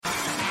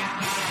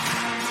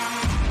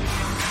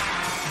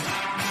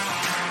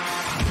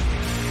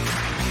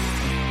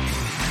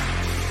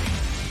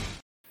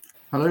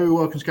Hello,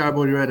 welcome to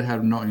Scarboy Red ahead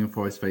of Nottingham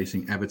Forest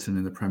facing Everton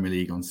in the Premier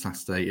League on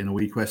Saturday in a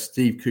week where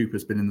Steve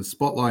Cooper's been in the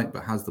spotlight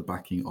but has the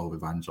backing of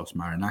Evangelos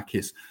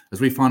Marinakis as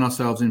we find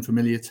ourselves in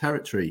familiar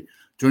territory.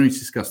 Joining me to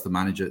discuss the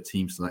manager,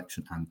 team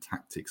selection and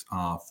tactics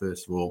are,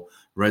 first of all,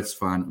 Reds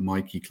fan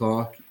Mikey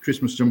Clark.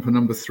 Christmas jumper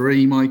number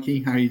 3,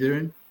 Mikey, how are you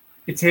doing?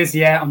 It is,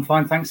 yeah, I'm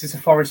fine, thanks. It's a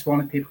Forest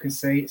one, if people can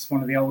see. It's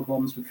one of the old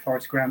ones with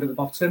Forest ground at the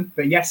bottom.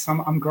 But yes,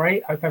 I'm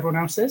great. Hope everyone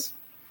else is.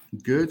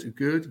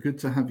 Good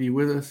to have you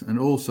with us. And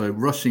also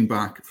rushing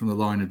back from the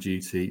line of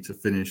duty to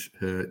finish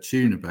her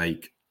tuna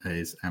bake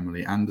is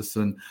Emily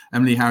Anderson.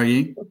 Emily, how are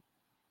you?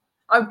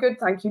 I'm good,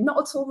 thank you. Not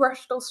at all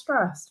rushed or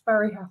stressed.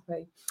 Very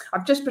happy.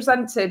 I've just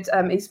presented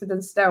East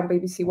Midlands Today on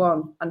BBC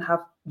One and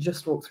have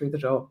just walked through the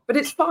door. But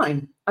it's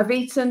fine. I've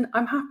eaten.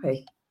 I'm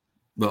happy.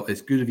 Well,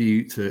 it's good of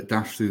you to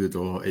dash through the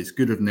door. It's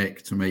good of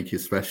Nick to make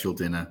his special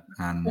dinner.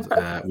 And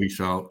we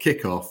shall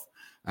kick off.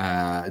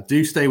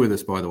 Do stay with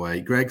us, by the way.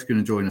 Greg's going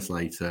to join us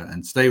later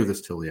and stay with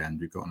us till the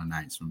end. We've got an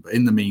announcement. But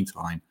in the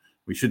meantime,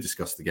 we should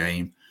discuss the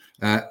game.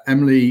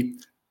 Emily,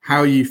 how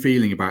are you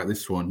feeling about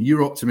this one?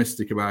 You're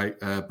optimistic about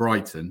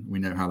Brighton. We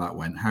know how that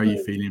went. How are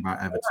you feeling about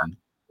Everton?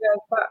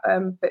 Yeah,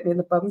 that bit me in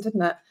the bum,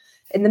 didn't it?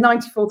 In the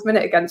 94th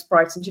minute against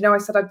Brighton, do you know I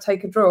said I'd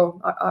take a draw?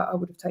 I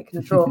would have taken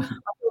a draw. I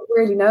feel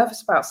really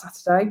nervous about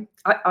Saturday.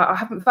 I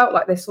haven't felt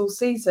like this all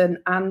season,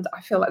 and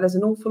I feel like there's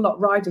an awful lot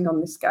riding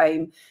on this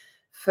game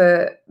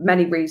for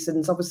many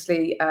reasons.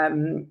 Obviously,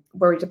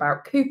 worried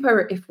about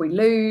Cooper if we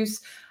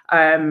lose.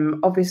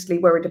 Obviously,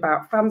 worried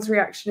about fans'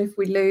 reaction if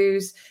we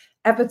lose.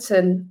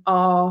 Everton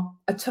are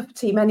a tough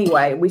team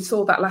anyway. We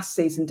saw that last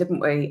season, didn't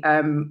we?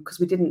 Because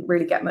we didn't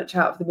really get much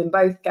out of them in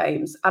both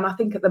games. And I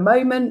think at the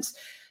moment,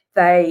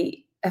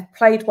 they have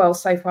played well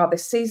so far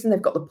this season.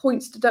 They've got the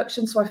points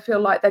deduction, so I feel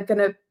like they're going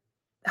to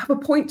have a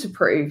point to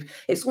prove.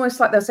 It's almost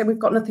like they'll say, we've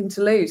got nothing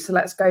to lose, so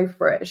let's go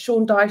for it.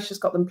 Sean Dyche has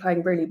got them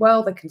playing really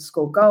well. They can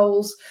score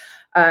goals.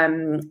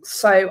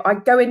 So I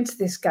go into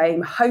this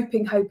game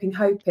hoping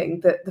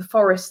that the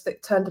Forest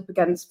that turned up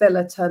against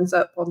Villa turns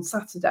up on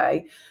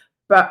Saturday.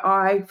 But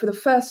for the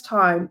first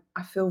time,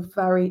 I feel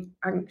very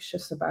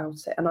anxious about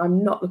it, and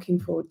I'm not looking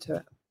forward to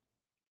it.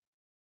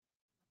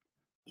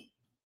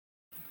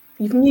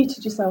 You've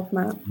muted yourself,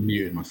 Matt. I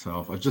muted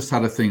myself. I just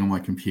had a thing on my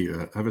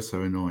computer, ever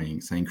so annoying,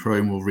 saying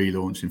Chrome will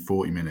relaunch in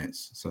 40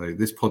 minutes. So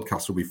this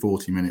podcast will be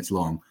 40 minutes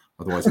long.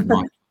 Otherwise, it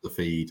might the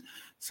feed.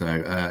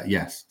 So,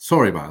 yes,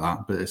 sorry about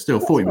that. But still,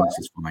 40 minutes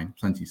is fine.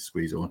 Plenty to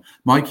squeeze on.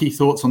 Mikey,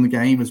 thoughts on the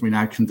game as we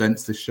now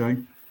condense this show?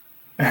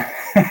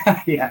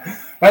 Yeah.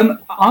 I'm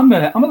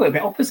a little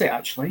bit opposite,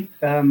 actually,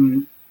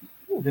 than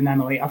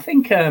Emily. I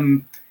think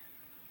there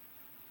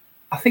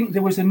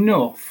was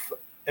enough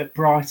at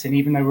Brighton,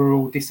 even though we were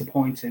all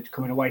disappointed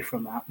coming away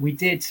from that. We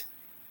did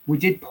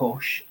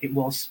push. It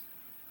was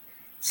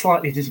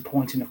slightly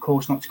disappointing, of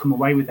course, not to come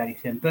away with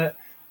anything. But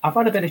I've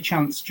had a bit of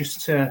chance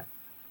just to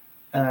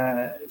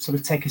sort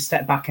of take a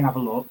step back and have a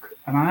look.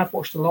 And I have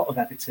watched a lot of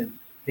Everton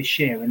this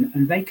year,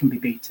 and they can be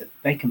beaten.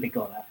 They can be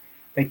got at.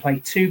 They play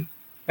two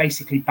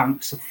basically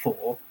banks of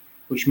 4,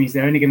 which means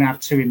they're only going to have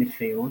 2 in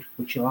midfield,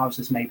 which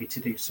allows us maybe to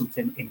do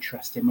something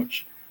interesting,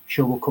 which I'm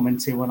sure we'll come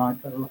into when I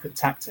look at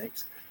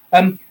tactics.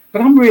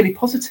 But I'm really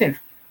positive.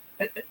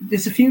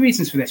 There's a few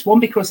reasons for this.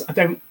 One, because I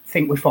don't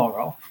think we're far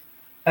off.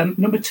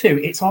 Number 2,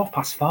 it's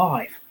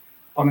 5:30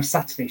 on a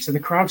Saturday, so the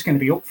crowd's going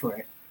to be up for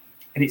it.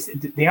 And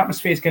the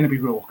atmosphere is going to be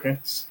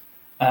raucous.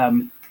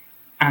 And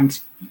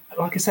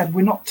like I said,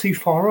 we're not too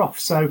far off.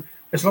 So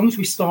as long as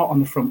we start on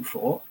the front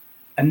foot,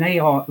 and they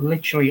are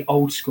literally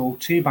old school,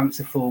 2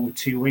 banks of 4 with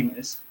 2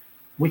 wingers,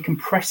 we can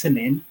press them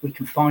in, we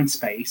can find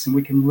space, and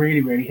we can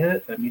really, really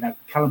hurt them. You know,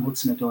 Callum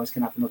Hudson-Odoi is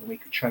going to have another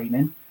week of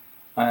training.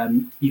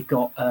 You've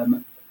got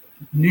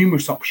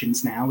numerous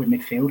options now in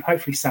midfield.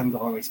 Hopefully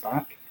Sangare is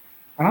back.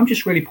 And I'm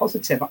just really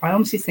positive. I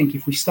honestly think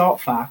if we start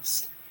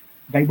fast,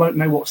 they won't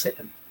know what's hit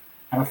them.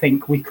 And I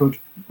think we could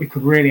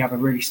really have a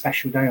really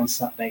special day on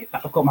Saturday.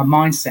 I've got my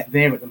mindset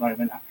there at the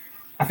moment.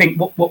 I think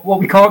what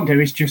we can't do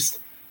is just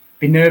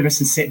be nervous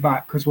and sit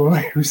back because we'll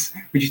lose.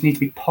 We just need to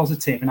be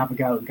positive and have a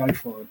go and go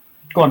for it.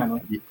 Go on,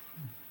 Emily.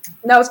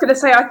 No, I was going to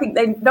say, I think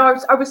they. No,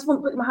 I was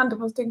putting my hand up.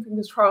 I was doing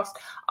fingers crossed.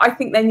 I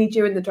think they need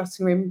you in the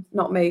dressing room,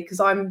 not me, because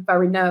I'm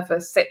very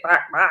nervous. Sit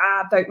back,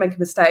 don't make a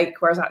mistake.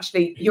 Whereas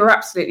actually, you're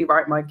absolutely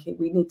right, Mikey.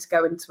 We need to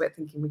go into it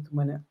thinking we can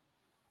win it.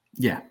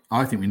 Yeah,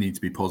 I think we need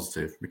to be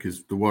positive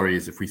because the worry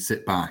is if we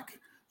sit back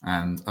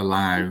and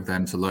allow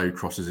them to load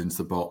crosses into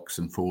the box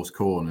and force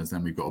corners,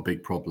 then we've got a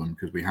big problem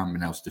because we haven't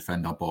been able to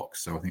defend our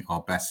box. So I think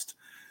our best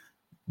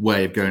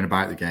way of going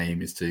about the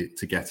game is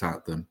to get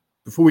at them.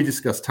 Before we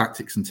discuss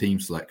tactics and team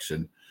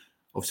selection,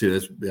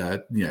 obviously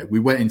there's we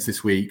went into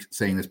this week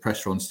saying there's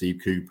pressure on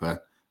Steve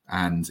Cooper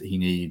and he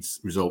needs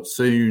results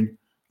soon.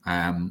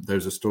 There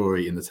was a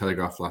story in the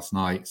Telegraph last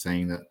night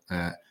saying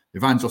that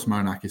Evangelos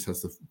Marinakis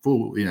has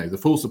the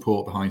full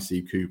support behind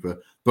Steve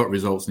Cooper, but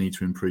results need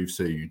to improve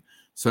soon.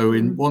 So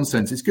in one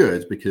sense, it's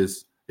good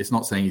because it's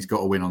not saying he's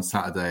got to win on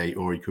Saturday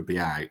or he could be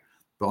out.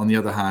 But on the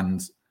other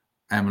hand,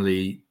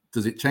 Emily,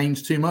 does it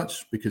change too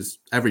much? Because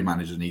every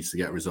manager needs to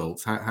get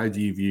results. How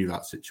do you view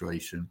that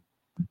situation?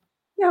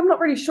 Yeah, I'm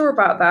not really sure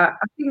about that.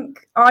 I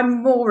think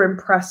I'm more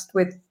impressed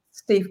with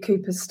Steve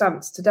Cooper's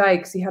stance today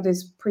because he had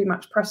his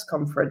pre-match press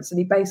conference and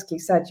he basically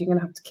said you're going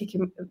to have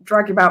to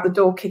drag him out the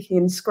door kicking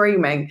and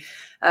screaming.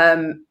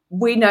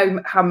 We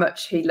know how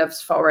much he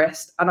loves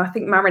Forest, and I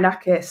think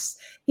Marinakis,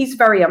 he's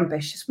very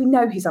ambitious. We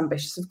know he's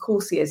ambitious. Of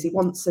course he is. He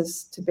wants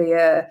us to be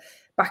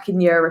back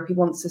in Europe. He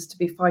wants us to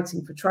be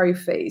fighting for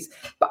trophies.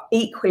 But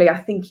equally, I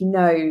think he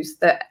knows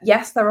that,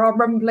 yes, there are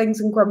rumblings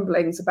and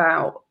grumblings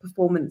about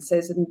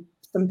performances and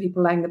some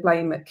people laying the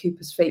blame at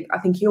Cooper's feet. I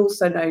think he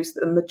also knows that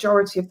the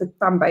majority of the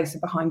fan base are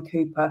behind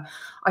Cooper.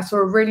 I saw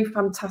a really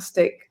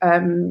fantastic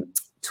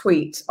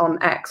tweet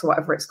on X, or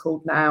whatever it's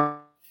called now,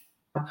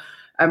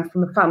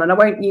 from a fan. And I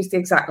won't use the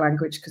exact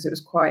language because it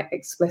was quite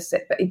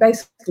explicit, but he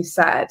basically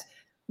said,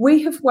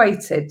 we have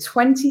waited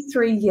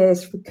 23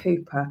 years for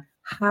Cooper.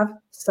 Have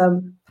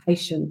some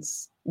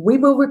patience. We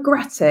will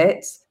regret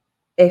it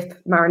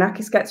if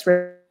Marinakis gets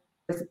rid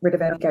of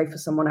it and go for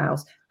someone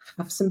else.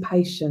 Have some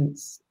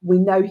patience. We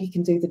know he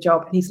can do the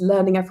job and he's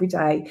learning every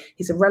day.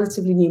 He's a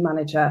relatively new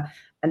manager.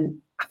 And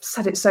I've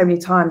said it so many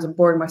times, I'm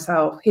boring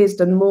myself. He has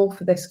done more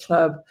for this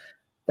club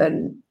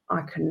than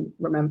I can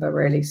remember,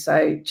 really.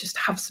 So just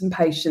have some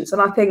patience.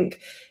 And I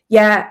think,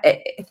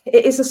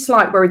 it is a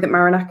slight worry that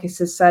Marinakis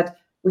has said,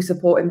 we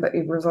support him, but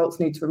the results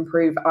need to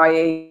improve,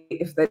 i.e.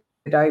 if they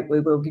don't,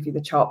 we will give you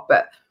the chop.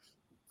 But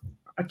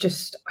I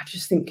just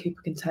think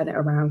Cooper can turn it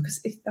around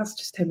because that's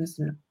just him,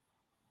 isn't it?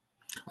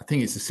 I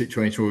think it's a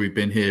situation where we've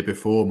been here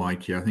before,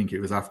 Mikey. I think it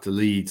was after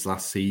Leeds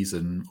last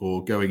season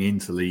or going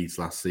into Leeds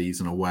last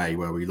season away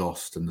where we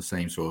lost and the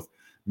same sort of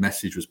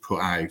message was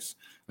put out.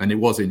 And it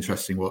was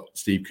interesting what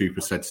Steve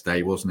Cooper said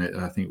today, wasn't it?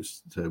 I think it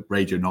was to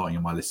Radio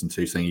Nottingham I listened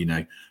to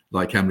saying,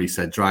 like Emily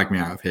said, drag me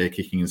out of here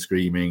kicking and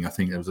screaming. I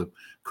think there was a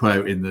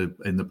quote in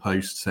the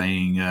post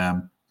saying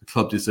the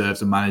club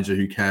deserves a manager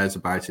who cares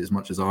about it as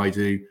much as I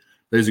do.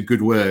 Those are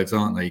good words,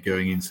 aren't they,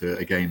 going into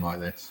a game like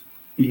this?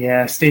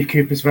 Yeah, Steve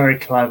Cooper's very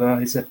clever.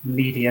 He's a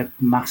media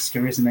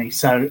master, isn't he?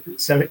 So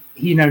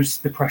he knows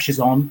the pressure's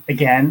on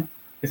again,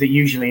 as it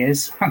usually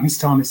is at this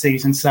time of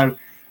season. So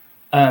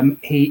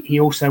he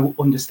also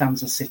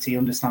understands the city,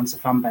 understands the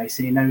fan base,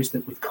 and he knows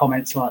that with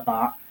comments like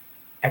that,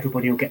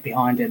 everybody will get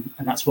behind him.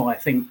 And that's why I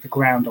think the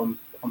ground on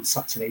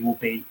Saturday will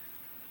be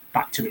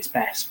back to its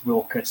best,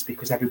 raucous,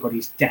 because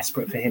everybody's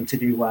desperate for him to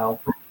do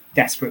well,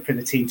 desperate for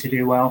the team to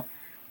do well.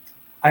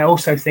 I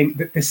also think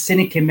that the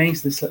cynic in me,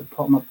 so this little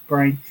part of my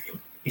brain,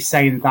 is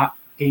saying that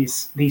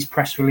these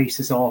press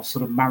releases are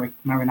sort of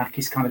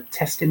Marinakis kind of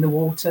testing the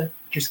water,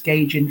 just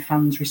gauging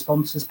fans'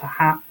 responses,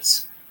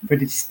 perhaps, for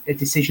a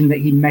decision that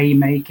he may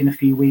make in a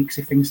few weeks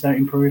if things don't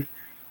improve.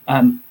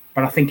 But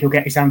I think he'll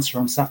get his answer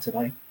on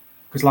Saturday,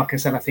 because, like I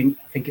said, I think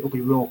it will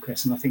be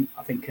raucous, and I think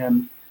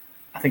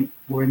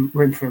we're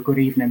in for a good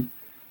evening.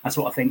 That's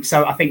what I think.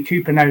 So I think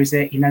Cooper knows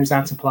it. He knows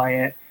how to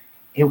play it.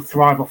 He'll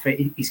thrive off it.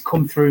 He's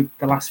come through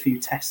the last few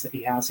tests that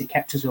he has. He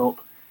kept us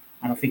up,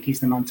 and I think he's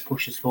the man to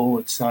push us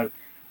forward. So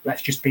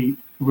let's just be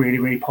really,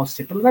 really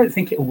positive. But I don't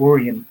think it'll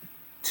worry him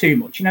too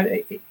much.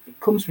 It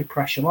comes with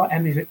pressure. Like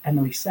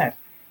Emily said,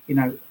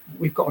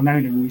 we've got an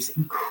owner who's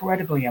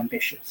incredibly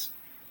ambitious,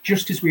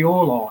 just as we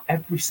all are.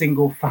 Every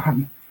single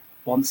fan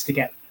wants to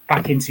get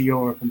back into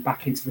Europe and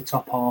back into the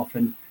top half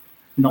and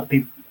not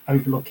be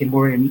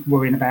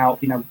worrying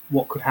about,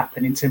 what could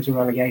happen in terms of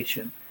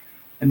relegation.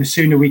 And the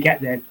sooner we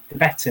get there, the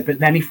better. But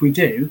then if we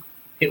do,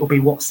 it will be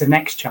what's the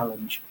next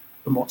challenge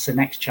and what's the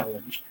next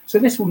challenge. So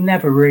this will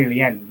never really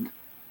end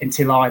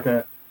until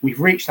either we've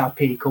reached our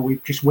peak or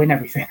we just win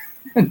everything.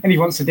 And then he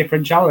wants a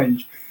different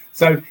challenge.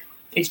 So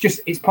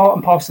it's part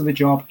and parcel of the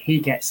job. He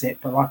gets it.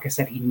 But like I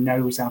said, he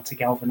knows how to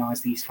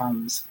galvanise these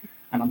fans.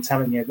 And I'm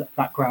telling you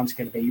that ground's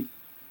going to be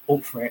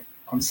up for it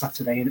on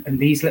Saturday. And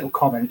these little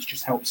comments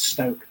just help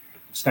stoke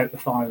the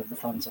fire of the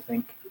fans, I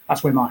think.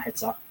 That's where my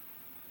head's at.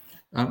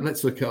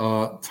 Let's look at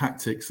our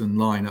tactics and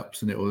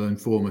lineups, and it will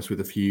inform us with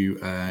a few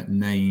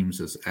names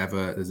as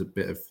ever. There's a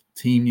bit of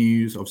team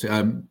news. Obviously,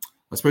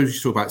 I suppose we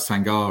should talk about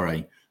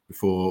Sangare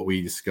before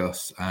we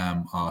discuss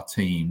our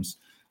teams.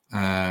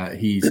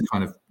 He's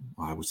kind of,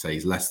 I would say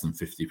he's less than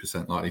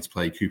 50% likely to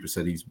play. Cooper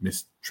said he's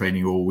missed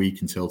training all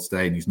week until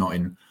today, and he's not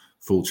in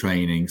full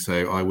training.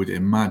 So I would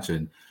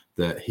imagine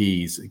that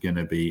he's going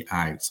to be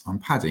out. I'm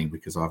padding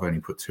because I've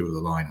only put two of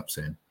the lineups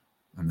in.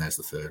 And there's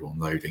the third one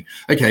loading.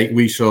 Okay,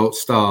 we shall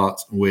start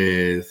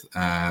with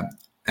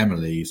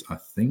Emily's. I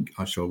think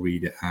I shall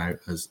read it out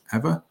as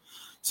ever.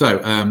 So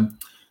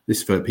this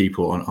is for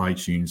people on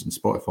iTunes and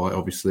Spotify,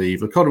 obviously.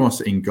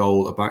 Vlachodimos in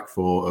goal, a back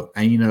four of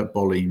Aina,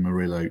 Bolly,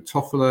 Murillo,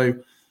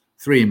 Toffolo.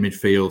 Three in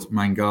midfield,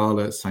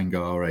 Mangala,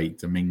 Sangare,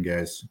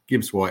 Dominguez,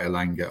 Gibbs, White,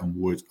 Elanga, and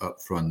Wood up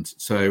front.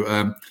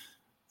 So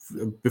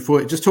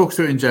before, just talk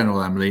through it in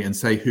general, Emily, and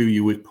say who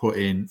you would put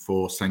in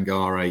for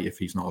Sangare if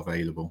he's not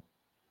available.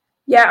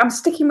 Yeah, I'm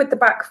sticking with the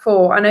back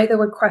four. I know there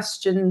were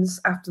questions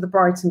after the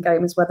Brighton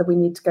game as whether we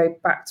need to go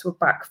back to a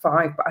back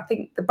five, but I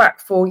think the back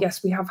four,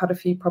 yes, we have had a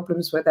few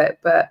problems with it,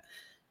 but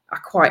I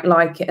quite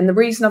like it. And the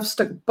reason I've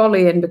stuck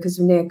Bolly in because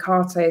of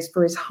Niakate is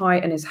for his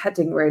height and his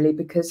heading, really,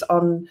 because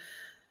on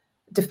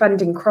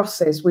defending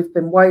crosses, we've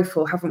been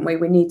woeful, haven't we?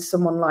 We need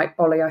someone like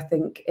Bolly, I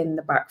think, in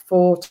the back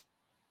four.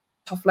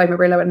 Toffolo,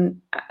 Murillo and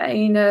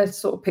Aina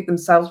sort of pick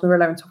themselves,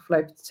 Murillo and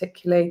Toffolo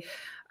particularly.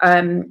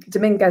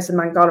 Dominguez and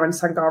Mangala and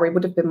Sangare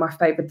would have been my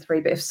favourite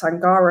three, but if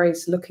Sangare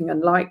is looking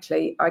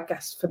unlikely, I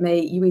guess for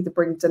me, you either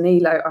bring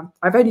Danilo.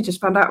 I've only just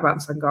found out about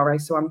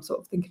Sangare, so I'm sort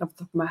of thinking off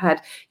the top of my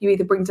head. You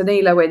either bring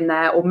Danilo in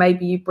there, or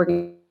maybe you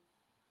bring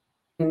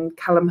in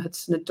Callum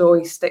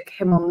Hudson-Odoi, stick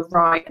him on the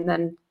right, and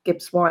then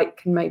Gibbs White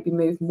can maybe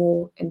move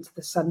more into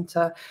the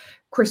centre.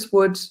 Chris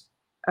Wood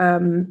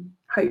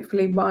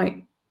hopefully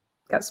might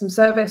get some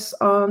service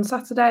on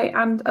Saturday,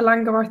 and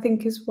Alanga, I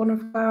think, is one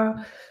of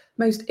our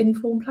most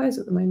informed players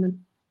at the moment.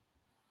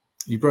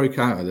 You broke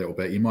out a little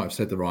bit. You might have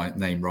said the right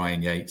name,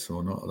 Ryan Yates,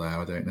 or not there.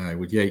 I don't know.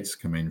 Would Yates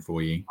come in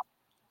for you?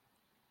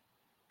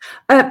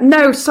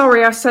 No,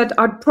 sorry. I said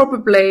I'd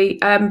probably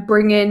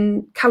bring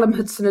in Callum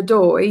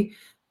Hudson-Odoi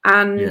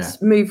and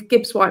move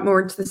Gibbs White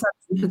more into the centre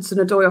and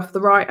Hudson-Odoi off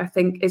the right, I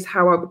think, is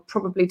how I would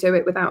probably do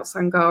it without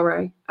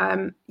Sangare.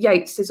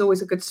 Yates is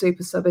always a good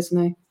super sub,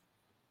 isn't he?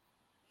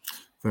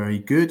 Very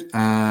good. Is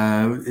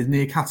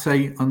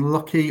Niakate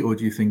unlucky, or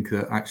do you think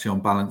that actually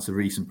on balance of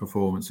recent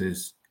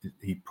performances,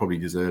 he probably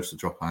deserves to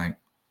drop out?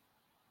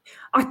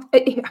 I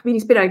mean,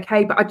 he's been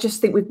okay, but I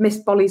just think we've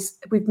missed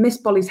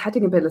Bolly's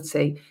heading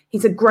ability.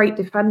 He's a great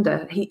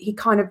defender. He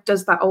kind of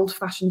does that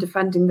old-fashioned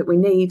defending that we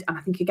need. And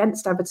I think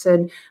against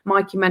Everton,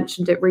 Mikey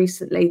mentioned it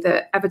recently,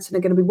 that Everton are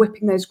going to be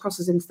whipping those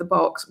crosses into the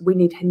box. We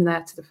need him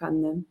there to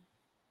defend them.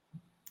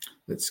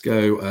 Let's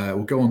go.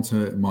 We'll go on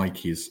to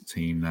Mikey's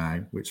team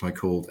now, which I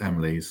called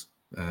Emily's.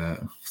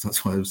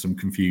 That's why there was some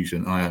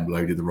confusion. I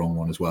unloaded the wrong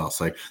one as well.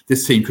 So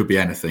this team could be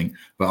anything,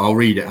 but I'll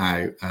read it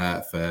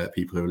out for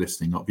people who are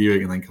listening, not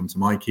viewing, and then come to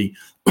Mikey.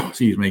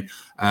 Excuse me.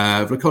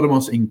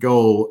 Vlachodimos in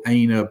goal,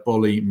 Aina,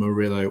 Bolly,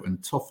 Murillo and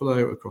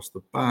Toffolo across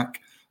the back.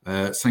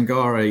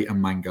 Sangare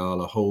and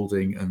Mangala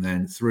holding, and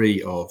then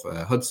three of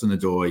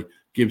Hudson-Odoi,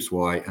 Gibbs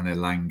White and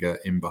Elanga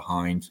in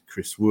behind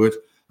Chris Wood.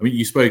 I mean,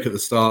 you spoke at the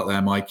start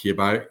there, Mikey,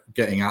 about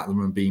getting at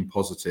them and being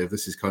positive.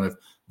 This is kind of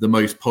the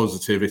most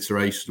positive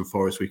iteration of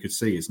Forest we could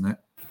see, isn't it?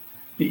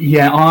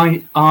 Yeah,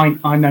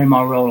 I know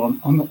my role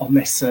on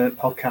this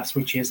podcast,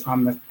 which is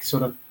I'm the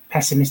sort of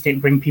pessimistic,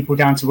 bring people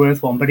down to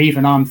earth one. But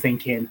even I'm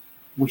thinking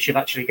we should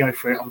actually go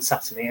for it on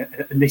Saturday,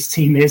 and this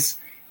team is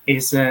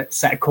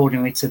set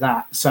accordingly to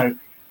that. So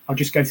I'll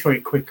just go through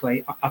it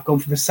quickly. I've gone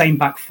for the same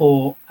back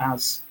four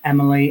as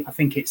Emily. I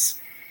think it's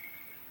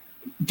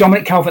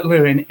Dominic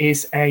Calvert-Lewin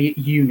is a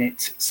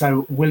unit,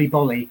 so Willy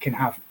Bolly can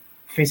have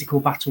physical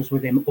battles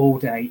with him all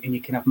day, and you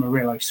can have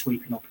Murillo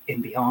sweeping up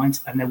in behind.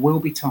 And there will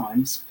be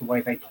times, the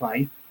way they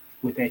play,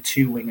 with their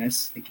two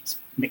wingers, I think it's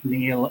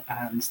McNeil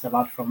and the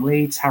lad from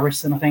Leeds,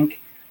 Harrison, I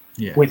think,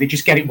 where they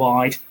just get it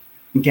wide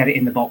and get it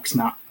in the box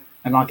net.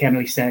 And like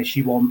Emily says,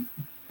 you want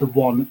the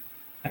one,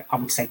 I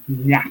would say,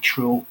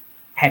 natural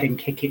head and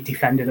kick it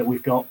defender that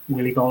we've got,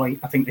 Willy Bolly.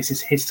 I think this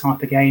is his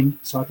type of game,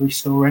 so I'd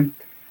restore him.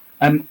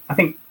 I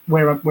think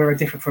where we're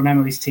different from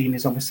Emily's team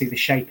is obviously the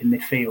shape in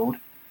midfield.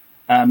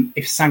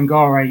 If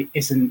Sangare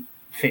isn't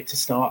fit to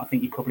start, I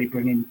think you probably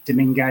bring in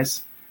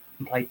Dominguez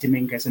and play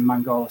Dominguez and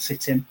Mangala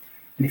sitting.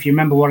 And if you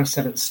remember what I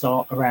said at the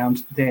start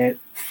around their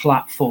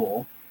flat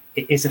four,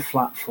 it is a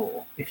flat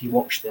four if you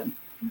watch them.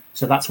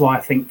 So that's why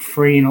I think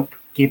freeing up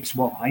Gibbs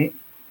White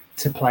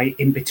to play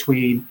in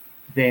between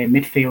their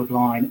midfield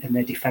line and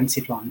their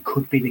defensive line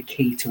could be the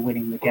key to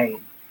winning the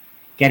game.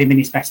 Get him in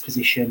his best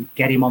position,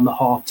 get him on the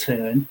hard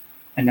turn,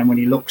 and then when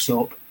he looks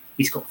up,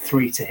 he's got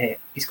three to hit.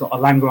 He's got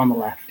Alanga on the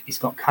left, he's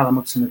got Callum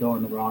Hudson-Odoi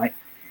on the right,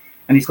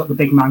 and he's got the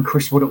big man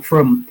Chris Wood up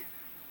front.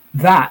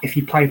 That, if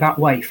you play that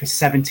way for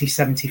 70,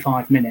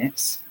 75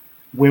 minutes,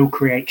 will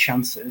create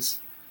chances.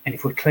 And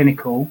if we're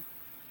clinical,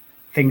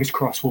 fingers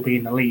crossed, we'll be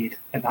in the lead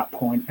at that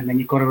point. And then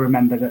you've got to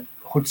remember that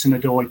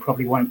Hudson-Odoi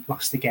probably won't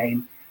last the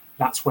game.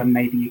 That's when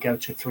maybe you go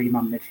to a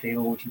three-man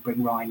midfield, you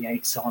bring Ryan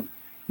Yates on.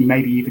 You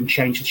maybe even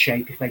change the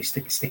shape if they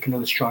stick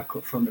another striker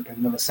up front and bring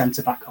another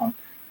centre-back on.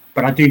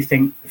 But I do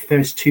think the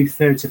first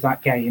 2/3 of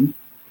that game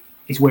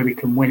is where we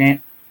can win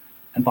it.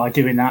 And by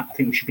doing that, I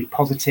think we should be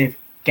positive,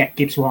 get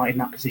Gibbs White in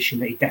that position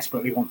that he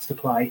desperately wants to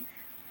play.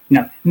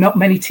 No, not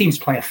many teams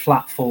play a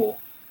flat four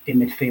in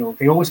midfield.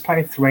 They always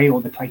play a three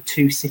or they play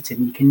two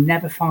sitting. You can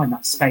never find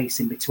that space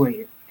in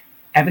between.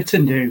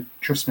 Everton do,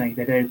 trust me,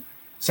 they do.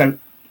 So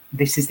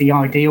this is the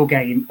ideal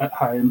game at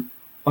home,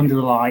 under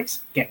the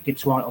lights, get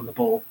Gibbs White on the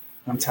ball.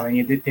 And I'm telling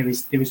you,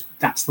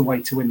 that's the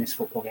way to win this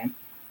football game.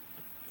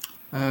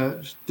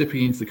 Just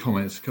dipping into the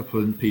comments, a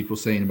couple of people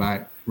saying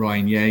about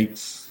Ryan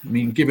Yates. I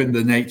mean, given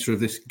the nature of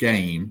this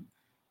game,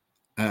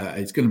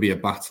 it's going to be a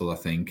battle, I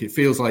think. It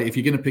feels like if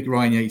you're going to pick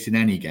Ryan Yates in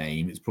any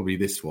game, it's probably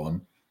this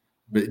one.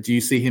 But do you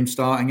see him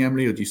starting,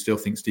 Emily, or do you still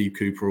think Steve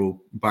Cooper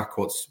will back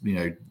what's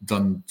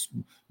done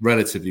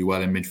relatively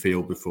well in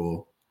midfield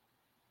before?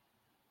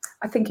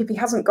 I think if he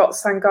hasn't got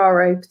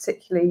Sangare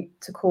particularly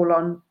to call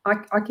on,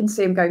 I can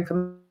see him going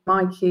for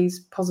Mikey's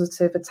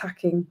positive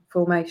attacking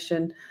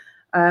formation.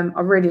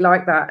 I really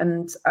like that,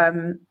 and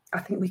I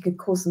think we could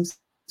cause them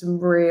some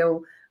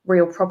real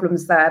real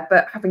problems there.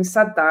 But having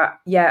said that,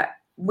 yeah,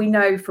 we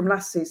know from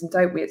last season,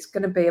 don't we? It's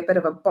going to be a bit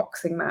of a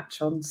boxing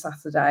match on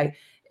Saturday.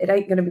 It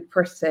ain't going to be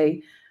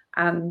pretty.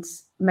 And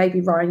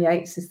maybe Ryan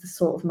Yates is the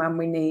sort of man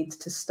we need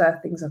to stir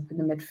things up in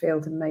the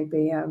midfield. And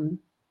maybe,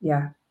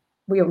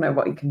 we all know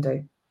what he can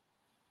do.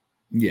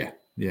 Yeah.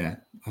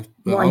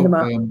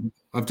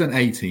 I've done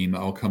a team that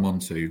I'll come on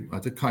to. I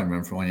can't remember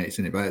if Ryan Yates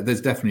in it, but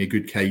there's definitely a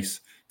good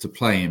case to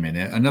play him in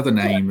it. Another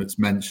name that's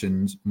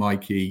mentioned,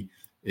 Mikey,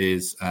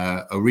 is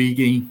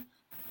Origi.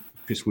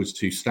 Chris Wood's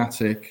too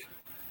static.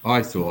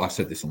 I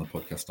said this on the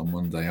podcast on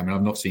Monday. I mean,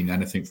 I've not seen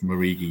anything from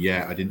Origi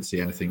yet. I didn't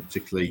see anything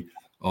particularly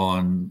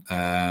on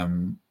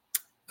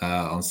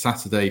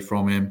Saturday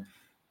from him.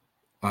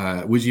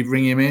 Would you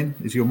bring him in?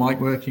 Is your mic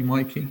working,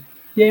 Mikey?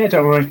 Yeah,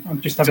 don't worry. I'm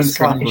just having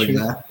slight issues.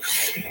 There.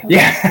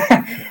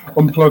 Yeah,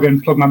 unplug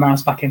and plug my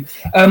mouse back in.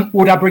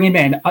 Would I bring him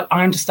in?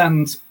 I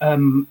understand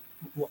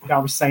what I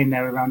was saying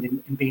there around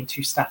him being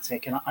too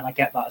static, and I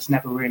get that. It's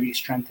never really a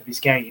strength of his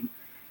game.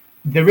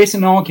 There is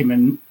an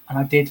argument, and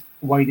I did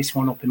weigh this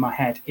one up in my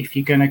head, if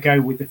you're going to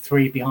go with the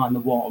three behind the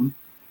one,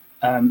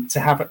 to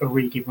have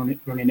Origi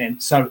running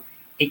in. So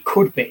it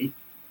could be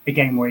a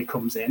game where he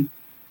comes in.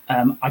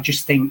 I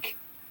just think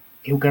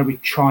he'll go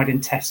with tried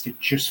and tested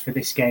just for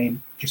this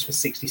game, just for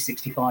 60,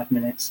 65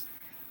 minutes.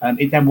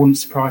 It then wouldn't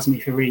surprise me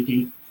if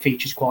Origi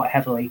features quite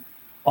heavily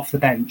off the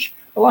bench.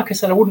 But like I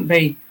said, I wouldn't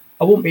be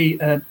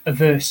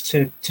averse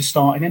to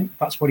starting him if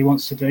that's what he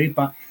wants to do.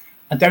 But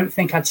I don't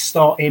think I'd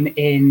start him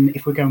in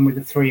if we're going with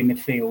the three in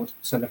midfield,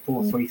 so the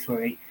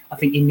 4-3-3. I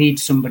think you need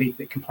somebody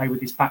that can play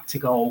with his back to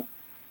goal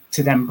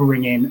to then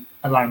bring in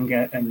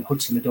Elanga and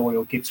Hudson-Odoi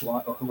or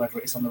Gibbs-White or whoever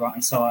it is on the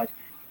right-hand side.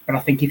 But I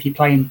think if you're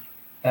playing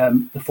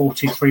the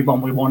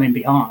 4-2-3-1 with one in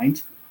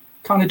behind,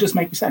 kind of does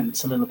make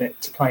sense a little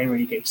bit to play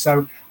Origi.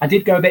 So I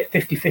did go a bit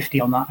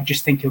 50-50 on that. I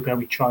just think he'll go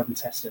with tried and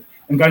tested.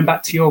 And going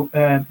back to your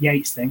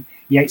Yates thing,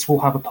 Yates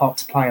will have a part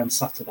to play on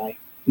Saturday,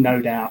 no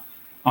doubt.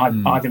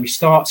 Either he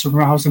starts and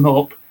rouse them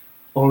up,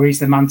 or he's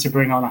the man to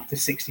bring on after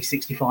 60,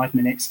 65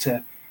 minutes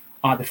to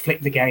either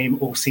flip the game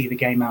or see the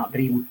game out.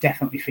 But he will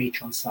definitely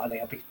feature on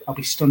Saturday. I'll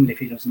be stunned if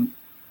he doesn't.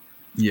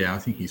 Yeah, I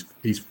think he's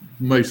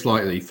most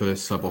likely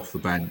first sub off the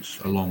bench,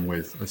 along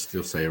with, I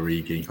still say,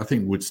 Origi. I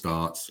think Wood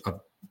starts.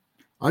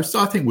 I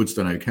think Wood's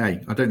done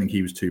okay. I don't think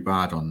he was too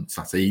bad on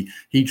Saturday.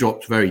 He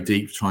dropped very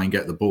deep to try and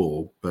get the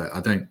ball, but I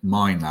don't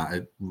mind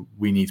that.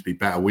 We need to be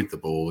better with the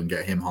ball and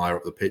get him higher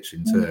up the pitch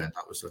in turn.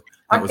 That was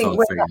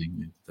our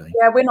failing today.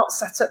 Yeah, we're not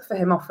set up for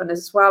him often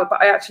as well.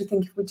 But I actually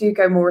think if we do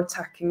go more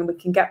attacking and we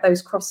can get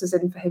those crosses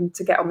in for him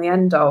to get on the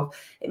end of,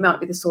 it might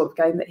be the sort of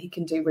game that he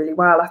can do really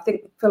well. I feel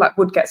like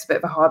Wood gets a bit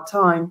of a hard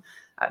time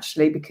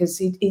actually because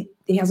he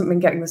hasn't been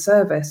getting the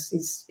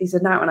service. He's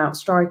an out and out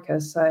striker,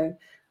 so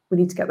we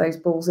need to get those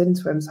balls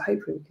into him, so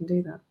hopefully we can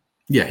do that.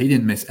 Yeah, he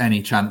didn't miss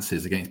any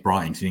chances against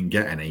Brighton because he didn't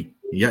get any.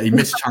 Yeah, he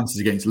missed chances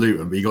against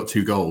Luton, but he got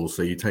 2 goals,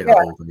 so you take that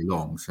all day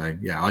long. So,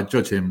 yeah, I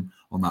judge him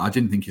on that. I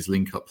didn't think his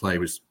link-up play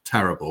was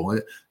terrible.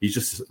 He's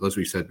just, as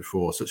we said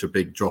before, such a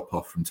big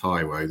drop-off from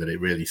Taiwo that it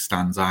really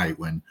stands out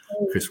when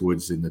Chris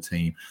Wood's in the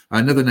team.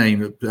 Another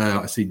name that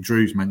I see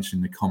Drew's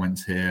mentioned in the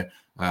comments here,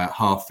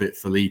 half-fit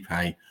Felipe.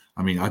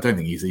 I mean, I don't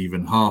think he's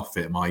even half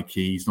fit,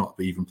 Mikey. He's not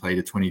even played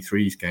a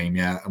 23s game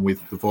yet. And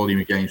with the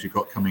volume of games we've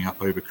got coming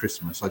up over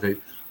Christmas, I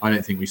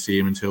don't think we see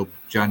him until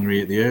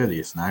January at the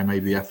earliest now,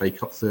 maybe the FA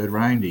Cup third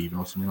round even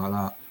or something like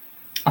that.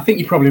 I think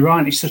you're probably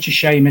right. It's such a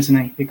shame, isn't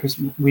he? Because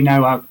we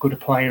know how good a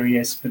player he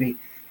is, but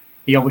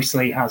he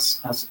obviously has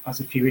a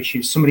few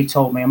issues. Somebody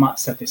told me, I might have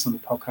said this on the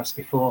podcast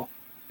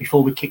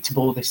before we kicked a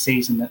ball this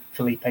season, that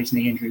Felipe's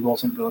knee injury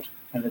wasn't good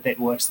and a bit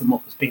worse than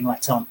what was being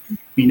let on.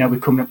 You know, we're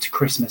coming up to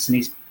Christmas and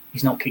he's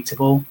not kicked a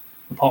ball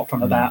apart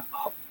from about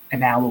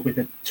an hour with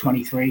the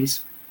 23s,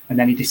 and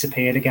then he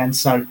disappeared again.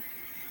 So,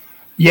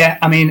 yeah,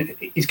 I mean,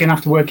 he's going to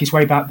have to work his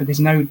way back, but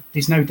there's no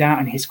doubt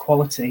in his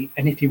quality.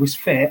 And if he was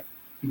fit,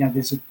 you know,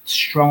 there's a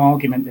strong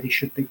argument that he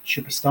should be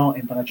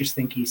starting. But I just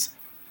think he's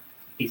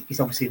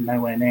obviously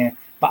nowhere near.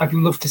 But I'd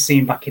love to see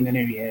him back in the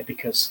new year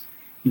because,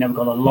 you know, we've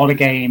got a lot of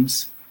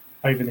games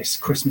over this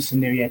Christmas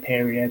and New Year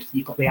period.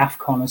 You've got the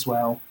AFCON as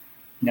well.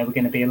 You know, we're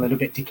going to be a little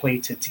bit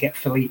depleted. To get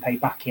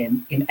Felipe back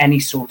in any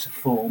sort of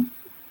form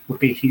would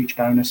be a huge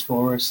bonus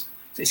for us.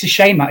 So it's a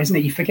shame that, isn't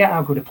it? You forget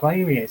how good a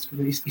player he is,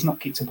 but he's not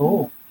kicked a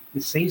ball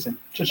this season.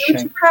 Just a shame.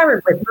 Would you pair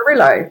him with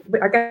Murillo?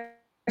 I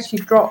guess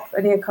you'd drop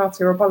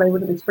Aniakati or Obolo,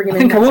 wouldn't you, to bring him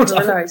in next to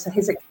Murillo? So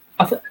his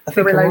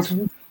Murillo's,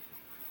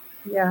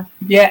 yeah,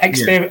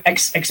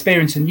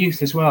 experience and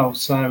youth as well.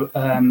 So,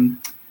 and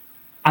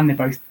they're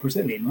both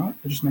Brazilian, right?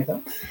 I just made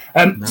that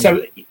up. No.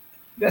 So.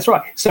 That's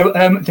right. So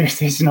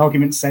there's an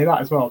argument to say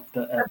that as well,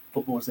 that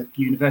football is a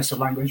universal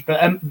language.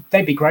 But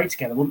they'd be great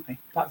together, wouldn't they?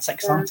 That's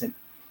exciting.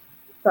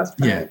 That's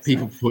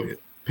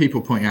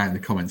people point out in the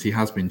comments he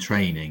has been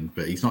training,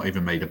 but he's not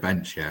even made a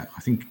bench yet.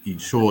 I think he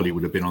surely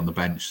would have been on the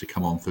bench to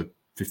come on for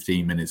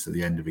 15 minutes at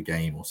the end of a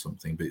game or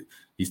something. But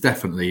he's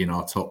definitely in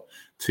our top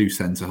 2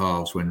 centre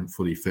halves when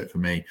fully fit for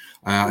me.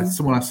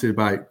 Someone asked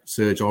about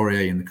Serge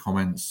Aurier in the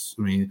comments.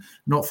 I mean,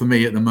 not for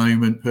me at the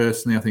moment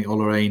personally. I think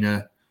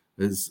Olorena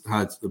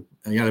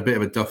he had a bit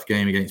of a duff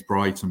game against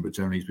Brighton, but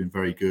generally he's been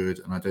very good.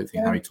 And I don't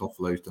think Harry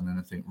Toffolo's done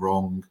anything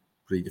wrong.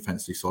 Pretty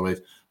defensively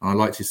solid. And I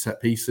liked his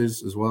set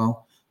pieces as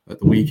well. At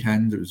the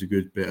weekend, it was a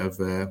good bit of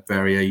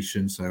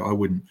variation. So I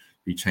wouldn't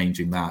be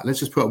changing that. Let's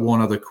just put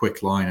one other quick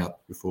lineup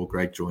before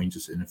Greg joins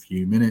us in a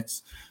few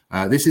minutes.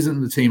 This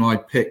isn't the team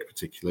I'd pick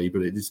particularly,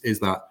 but it is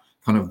that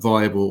kind of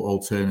viable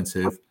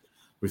alternative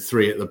with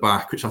 3 at the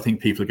back, which I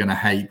think people are going to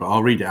hate, but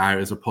I'll read it out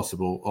as a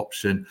possible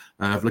option.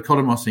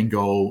 Vlachodimos in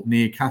goal,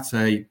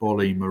 Niakate,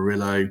 Bolly,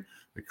 Murillo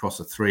across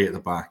a 3 at the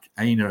back,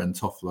 Aina and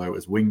Toffolo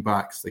as wing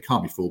backs. They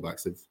can't be full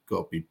backs. They've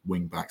got to be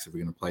wing backs if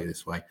we're going to play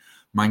this way.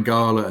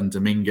 Mangala and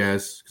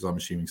Dominguez, because I'm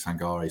assuming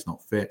Sangare is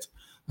not fit.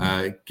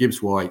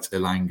 Gibbs White,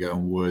 Elanga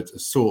and Wood are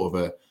sort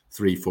of a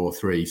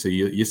 3-4-3. So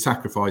you're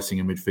sacrificing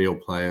a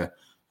midfield player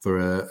for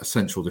a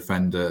central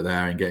defender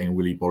there and getting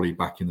Willy Bolly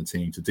back in the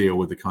team to deal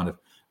with the kind of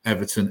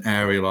Everton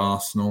aerial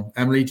Arsenal.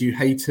 Emily, do you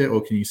hate it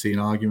or can you see an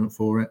argument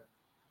for it?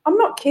 I'm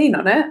not keen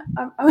on it.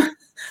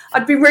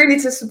 I'd be really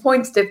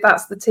disappointed if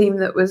that's the team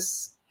that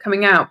was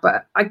coming out,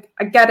 but I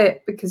get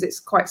it because it's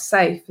quite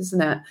safe,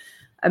 isn't it?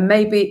 And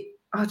maybe,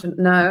 I don't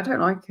know, I don't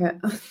like it.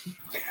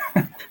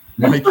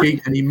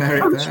 Mikey, any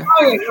merit there?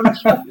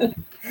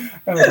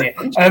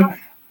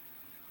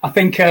 I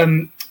think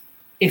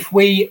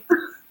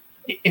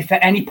if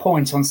at any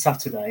point on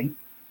Saturday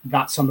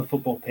that's on the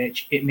football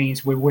pitch, it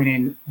means we're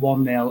winning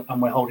 1-0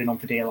 and we're holding on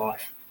for dear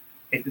life.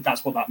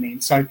 That's what that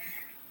means. So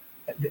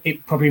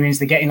it probably means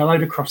they're getting a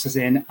load of crosses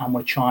in and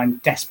we're trying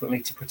desperately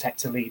to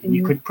protect a lead. And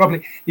you could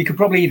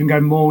probably even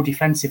go more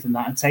defensive than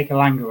that and take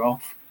Elanga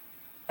off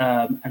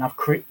and have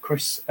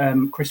Chris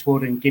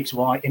Wood and Gibbs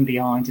White in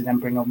behind and then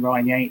bring on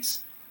Ryan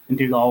Yates and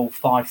do the whole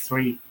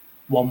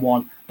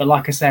 5-3-1-1. But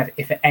like I said,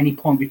 if at any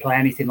point we play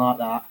anything like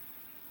that,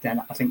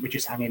 then I think we're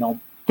just hanging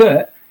on.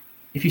 But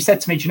if you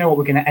said to me, do you know what,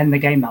 we're going to end the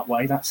game that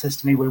way, that says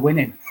to me we're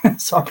winning.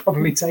 So I'll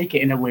probably take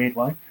it in a weird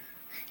way.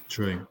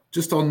 True.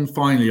 Just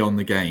finally on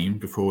the game,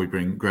 before we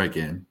bring Greg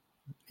in,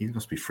 he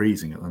must be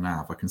freezing at the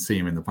nav. I can see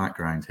him in the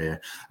background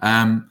here.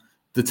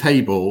 The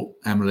table,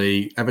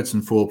 Emily,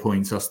 Everton 4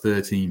 points, us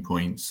 13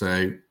 points.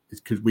 So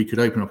we could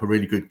open up a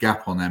really good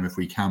gap on them if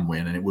we can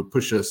win, and it would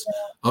push us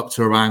up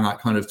to around that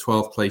kind of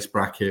 12th place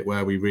bracket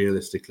where we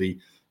realistically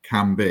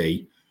can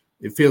be.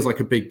 It feels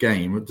like a big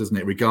game, doesn't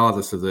it?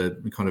 Regardless of the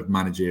kind of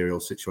managerial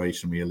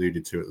situation we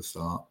alluded to at the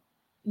start.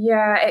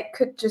 Yeah, it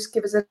could just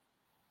give us a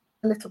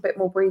little bit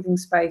more breathing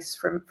space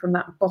from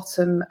that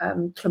bottom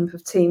clump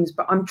of teams.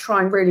 But I'm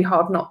trying really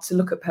hard not to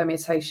look at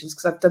permutations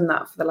because I've done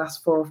that for the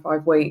last 4 or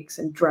 5 weeks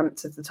and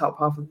dreamt of the top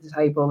half of the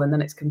table, and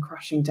then it's come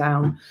crashing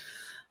down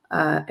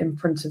in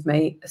front of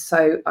me.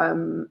 So,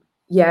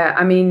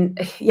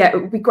 it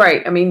would be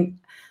great. I mean,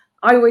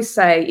 I always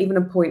say even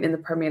a point in the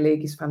Premier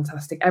League is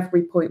fantastic.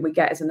 Every point we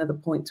get is another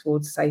point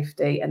towards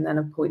safety and then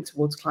a point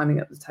towards climbing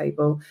up the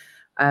table.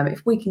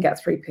 If we can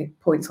get 3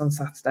 points on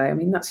Saturday, I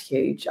mean, that's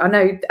huge. I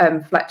know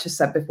Fletcher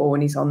said before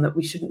when he's on that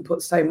we shouldn't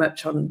put so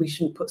much on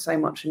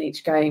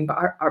each game, but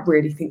I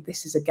really think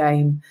this is a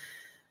game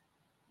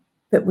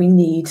that we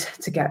need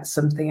to get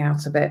something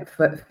out of it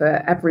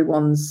for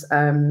everyone's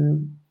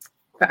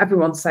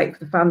sake,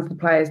 for the fans, the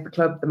players, the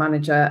club, the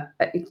manager.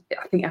 I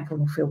think everyone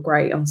will feel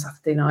great on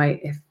Saturday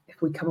night if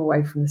we come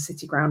away from the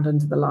City ground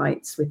under the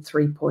lights with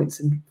 3 points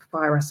and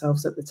fire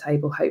ourselves up the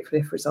table, hopefully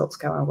if results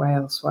go our way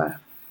elsewhere.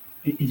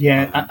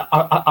 Yeah,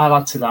 I'll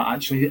add to that,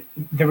 actually.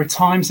 There are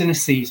times in a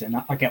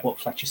season, I get what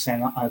Fletcher's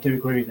saying, I do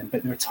agree with him,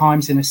 but there are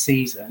times in a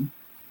season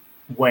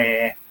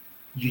where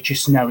you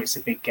just know it's a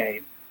big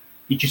game.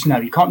 You just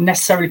know. You can't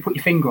necessarily put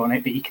your finger on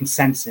it, but you can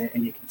sense it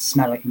and you can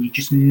smell it, and you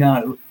just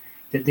know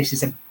that this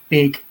is a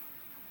big,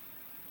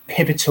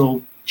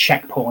 pivotal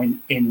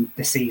checkpoint in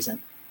the season.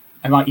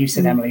 And like you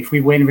said, Emily, if we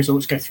win,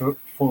 results go through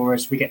for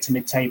us, we get to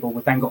mid-table,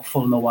 we've then got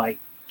Fulham away,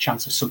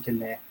 chance of something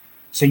there.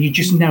 So you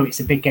just know it's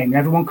a big game.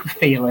 Everyone can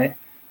feel it.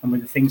 And with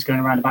the things going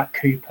around about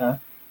Cooper,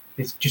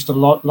 there's just a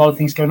lot of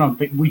things going on.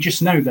 But we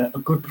just know that a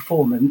good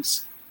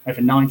performance over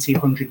 90,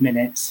 100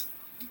 minutes,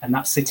 and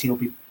that City will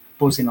be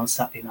buzzing on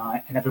Saturday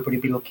night, and everybody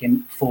will be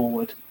looking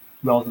forward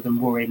rather than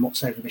worrying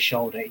what's over the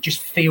shoulder. It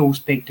just feels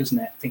big, doesn't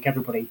it? I think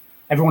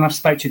everyone I've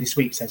spoke to this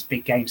week says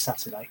big game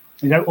Saturday.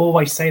 We don't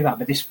always say that,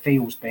 but this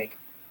feels big.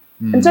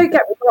 And don't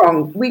get me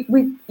wrong, we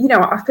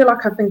I feel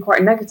like I've been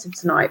quite negative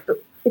tonight, but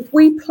if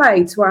we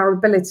play to our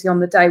ability on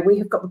the day, we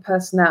have got the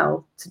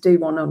personnel to do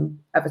one on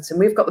Everton.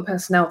 We've got the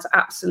personnel to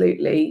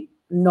absolutely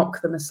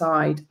knock them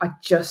aside. I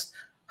just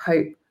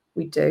hope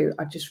we do.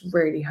 I just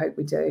really hope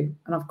we do.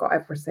 And I've got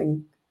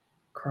everything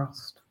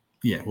crossed.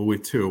 Yeah, well,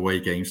 with 2 away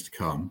games to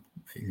come,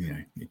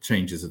 it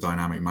changes the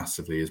dynamic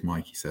massively, as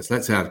Mikey says.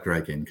 Let's add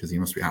Greg in because he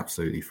must be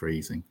absolutely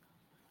freezing.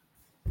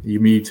 Are you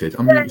muted?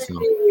 Unmute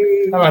yourself.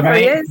 Hello,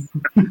 mate.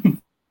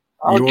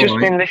 I've just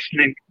been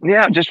listening.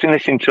 Yeah, I've just been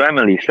listening to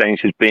Emily saying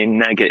she's being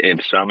negative,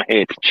 so I'm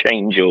here to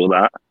change all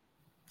that.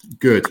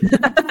 Good.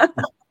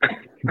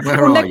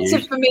 Where are you?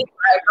 For me,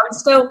 Greg. I'm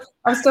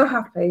still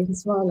happy and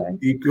smiling.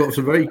 You've got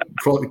some very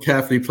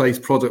carefully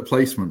placed product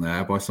placement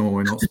there by someone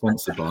we're not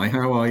sponsored by.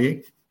 How are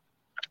you?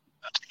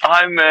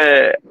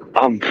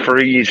 I'm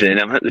freezing.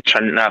 I'm at the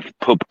Trent Nav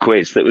pub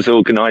quiz that was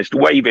organised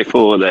way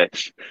before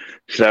this.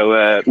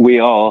 So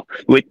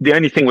the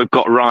only thing we've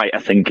got right, I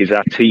think, is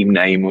our team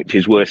name, which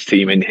is worst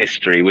team in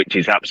history, which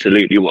is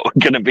absolutely what we're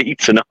going to be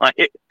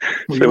tonight.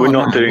 So we're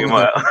not doing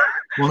well.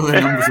 One of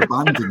the numbers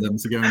abandoned them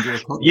to go and do a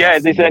podcast. Yeah,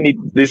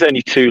 there's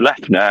only 2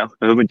 left now.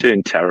 We're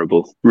doing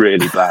terrible,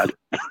 really bad.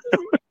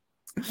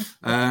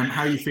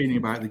 How are you feeling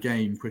about the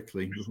game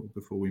quickly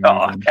before we move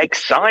on?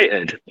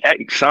 Excited.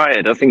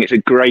 I think it's a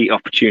great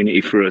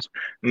opportunity for us.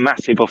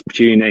 Massive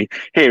opportunity.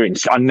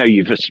 I know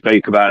you've just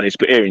spoke about this,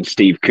 but hearing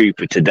Steve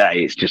Cooper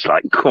today, it's just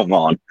like, come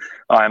on.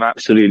 I'm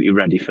absolutely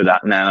ready for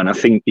that now. And I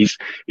think he's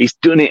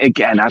done it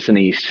again, hasn't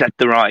he? He's said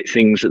the right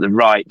things at the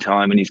right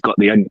time, and he's got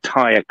the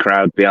entire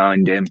crowd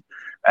behind him.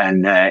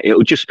 And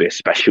it'll just be a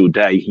special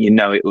day. You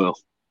know it will.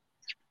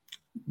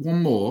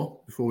 One more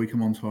before we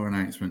come on to our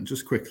announcement,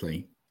 just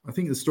quickly. I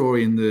think the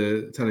story in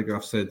the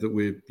Telegraph said that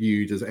we're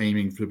viewed as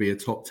aiming to be a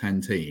top 10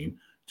 team.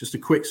 Just a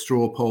quick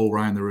straw poll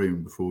around the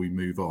room before we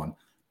move on.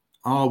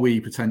 Are we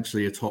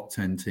potentially a top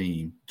 10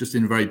 team? Just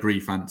in a very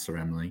brief answer,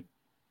 Emily.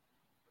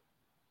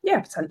 Yeah,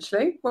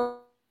 potentially.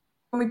 Well,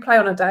 when we play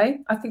on a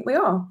day, I think we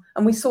are.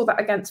 And we saw that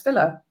against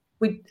Villa.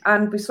 We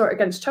saw it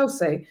against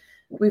Chelsea.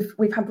 We've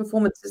had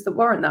performances that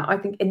warrant that. I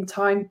think in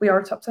time, we are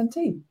a top 10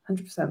 team,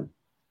 100%.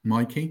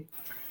 Mikey?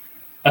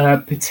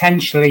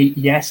 Potentially,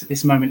 yes. At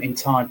this moment in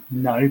time,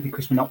 no,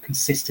 because we're not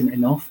consistent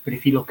enough. But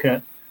if you look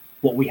at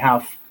what we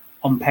have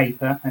on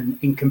paper and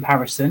in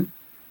comparison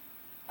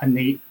and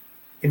the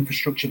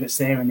infrastructure that's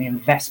there and the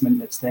investment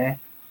that's there,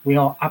 we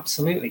are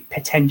absolutely,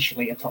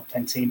 potentially a top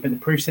 10 team. But the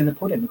proof's in the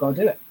pudding. We've got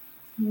to do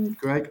it.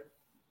 Greg?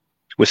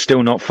 We're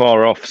still not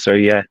far off. So,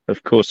 yeah,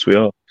 of course we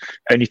are.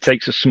 Only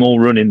takes a small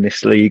run in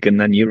this league and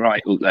then you're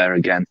right up there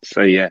again.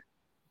 So, yeah.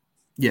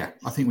 Yeah,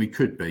 I think we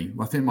could be.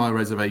 I think my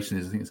reservation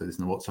is, I think I said this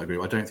in the WhatsApp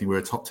group, I don't think we're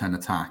a top 10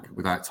 attack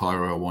without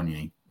Tyro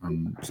Awoniyi.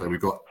 So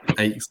we've got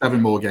 7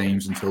 more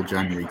games until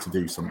January to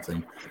do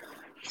something.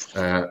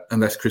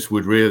 Unless Chris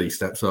Wood really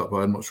steps up, but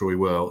I'm not sure he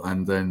will.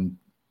 And then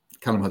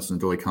Callum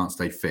Hudson-Odoi can't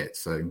stay fit,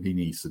 so he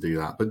needs to do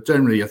that. But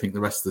generally, I think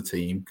the rest of the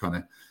team kind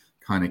of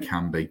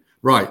can be.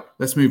 Right,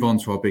 let's move on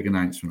to our big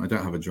announcement. I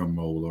don't have a drum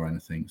roll or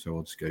anything, so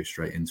I'll just go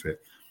straight into it.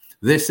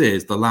 This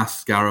is the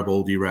last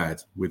Garibaldi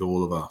Red with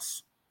all of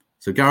us.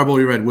 So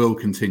Garibaldi Red will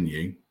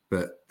continue,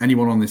 but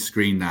anyone on this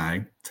screen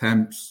now,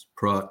 Temps,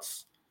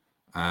 Prutz,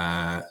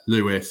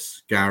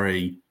 Lewis,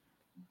 Gary,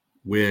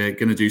 we're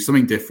going to do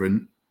something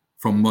different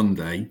from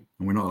Monday,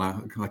 and we're not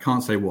allowed, I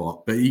can't say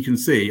what, but you can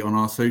see on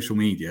our social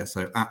media,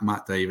 so at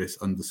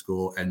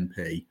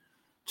 @MattDavis_NP.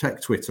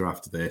 Check Twitter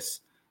after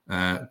this.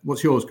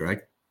 What's yours,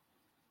 Greg?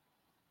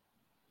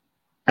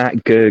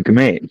 At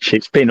Gergmich.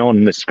 It's been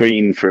on the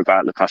screen for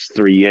about the past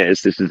 3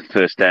 years. This is the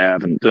first day I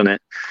haven't done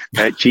it.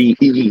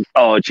 GERGMITCH,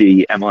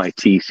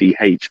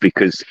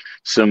 because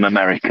some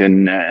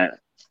American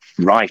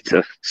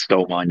writer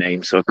stole my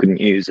name, so I couldn't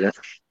use it.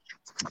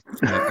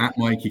 At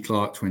Mikey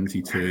Clark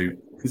 22.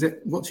 Is it?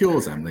 What's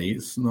yours, Emily?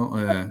 It's not.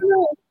 I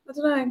don't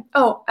know.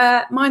 Oh,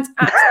 mine's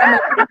at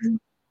Emily.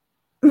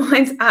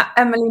 Mine's at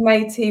Emily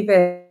May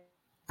TV.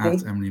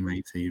 At Emily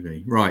May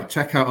TV. Right,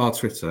 check out our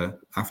Twitter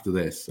after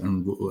this,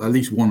 and at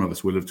least one of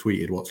us will have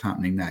tweeted what's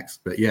happening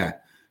next. But yeah,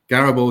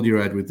 Garibaldi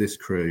Red with this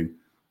crew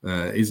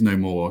is no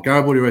more.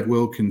 Garibaldi Red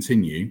will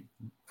continue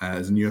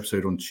as a new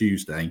episode on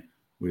Tuesday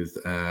with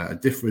a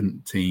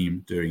different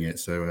team doing it.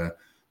 So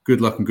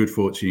good luck and good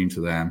fortune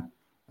to them.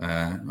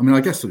 I mean, I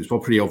guess it's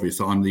pretty obvious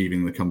that I'm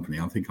leaving the company.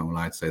 I think I'm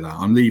allowed to say that.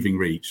 I'm leaving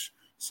Reach.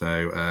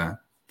 So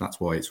that's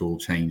why it's all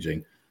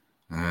changing.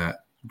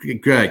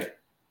 Greg,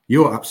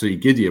 you're absolutely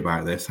giddy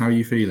about this. How are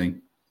you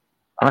feeling?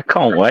 I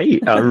can't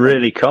wait. I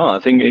really can't. I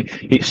think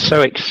it's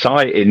so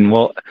exciting.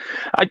 What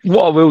I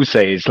will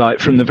say is, like,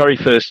 from the very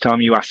first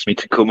time you asked me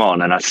to come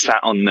on, and I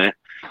sat on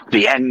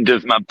the end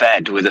of my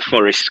bed with a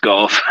Forest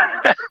scarf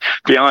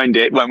behind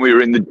it when we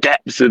were in the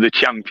depths of the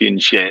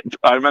Championship.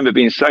 I remember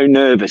being so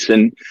nervous,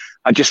 and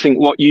I just think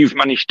what you've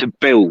managed to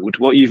build,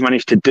 what you've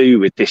managed to do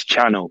with this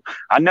channel.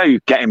 I know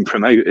getting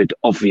promoted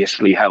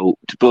obviously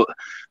helped, but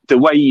the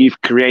way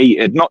you've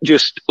created, not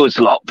just us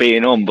lot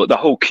being on, but the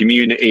whole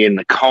community and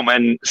the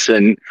comments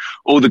and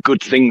all the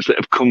good things that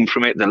have come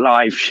from it, the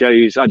live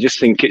shows. I just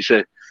think it's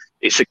a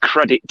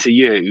credit to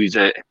you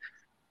that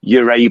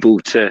you're able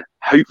to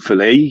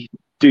hopefully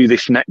do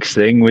this next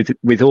thing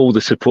with all the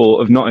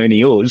support of not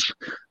only us,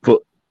 but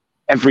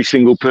every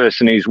single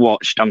person who's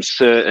watched. I'm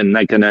certain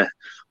they're going to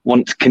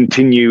want to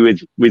continue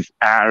with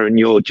our and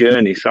your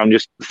journey. So I'm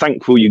just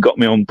thankful you got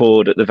me on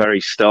board at the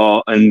very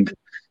start, and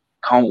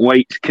can't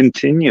wait to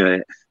continue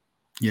it.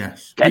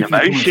 Yes. Getting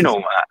emotional,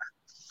 Matt.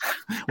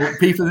 Well,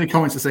 people in the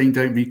comments are saying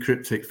don't be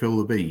cryptic, spill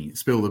the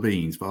beans,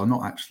 but I'm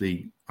not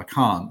actually, I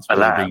can't spill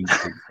the beans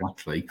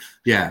exactly.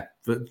 Yeah,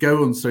 but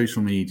go on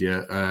social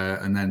media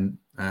and then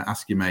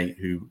ask your mate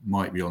who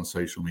might be on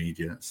social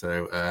media.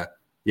 So,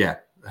 yeah,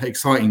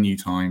 exciting new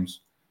times.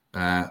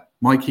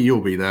 Mikey,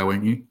 you'll be there,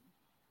 won't you?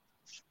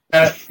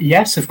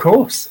 Yes, of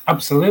course.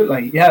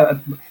 Absolutely. Yeah.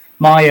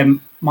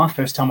 My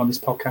first time on this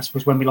podcast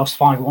was when we lost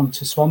 5-1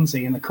 to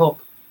Swansea in the cup,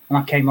 and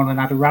I came on and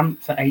had a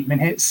rant for 8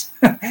 minutes.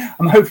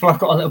 I'm hopeful I've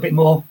got a little bit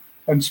more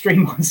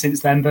streamlined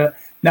since then, but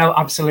no,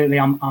 absolutely,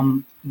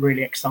 I'm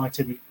really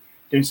excited with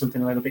doing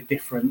something a little bit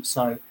different.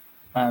 So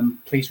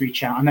please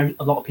reach out. I know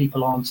a lot of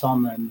people aren't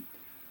on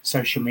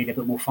social media,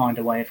 but we'll find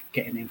a way of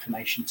getting the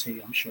information to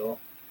you, I'm sure.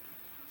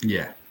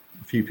 Yeah,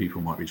 a few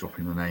people might be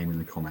dropping the name in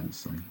the comments,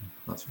 so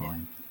that's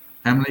fine.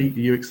 Emily, are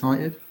you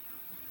excited?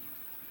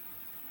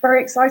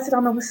 Very excited.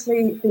 I'm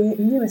obviously the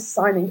newest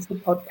signing to the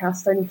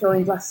podcast, only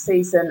joined last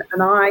season,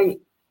 and I,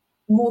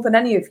 more than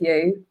any of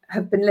you,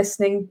 have been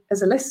listening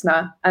as a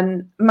listener.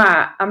 And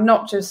Matt, I'm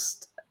not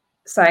just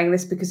saying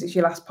this because it's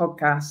your last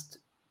podcast,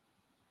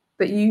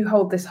 but you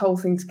hold this whole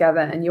thing together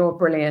and you're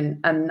brilliant.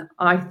 And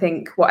I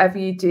think whatever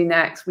you do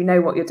next, we know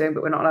what you're doing,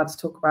 but we're not allowed to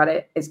talk about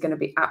it, is going to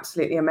be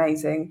absolutely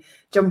amazing.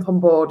 Jump on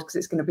board, because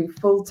it's going to be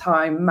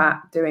full-time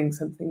Matt doing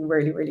something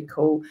really, really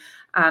cool.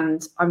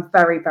 And I'm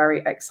very,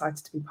 very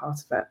excited to be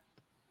part of it.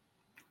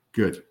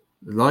 Good.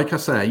 Like I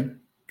say,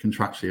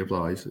 contractually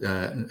applies.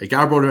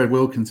 Garibaldi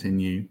will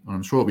continue, and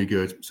I'm sure it'll be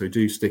good. So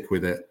do stick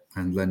with it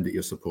and lend it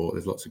your support.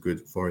 There's lots of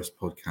good Forest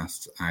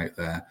podcasts out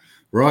there.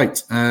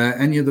 Right.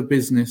 Any other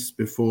business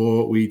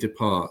before we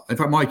depart? In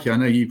fact, Mikey, I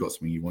know you've got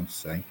something you want to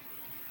say.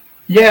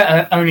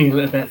 Yeah, only a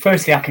little bit.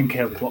 Firstly, I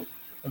concur with what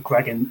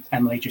Greg and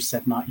Emily just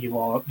said, Matt. You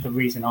are the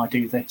reason I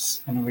do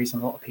this and the reason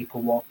a lot of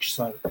people watch.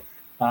 So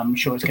I'm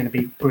sure it's going to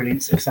be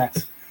brilliant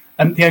success.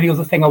 The only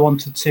other thing I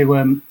wanted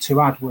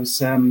to add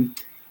was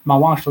my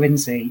wife,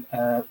 Lindsay,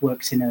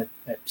 works in a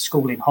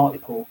school in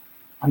Hartlepool,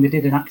 and they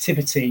did an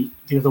activity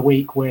the other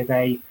week where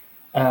the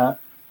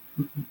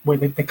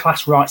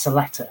class writes a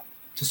letter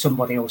to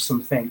somebody or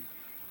something,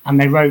 and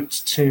they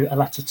wrote a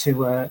letter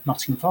to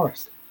Nottingham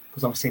Forest,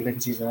 because obviously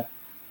Lindsay's a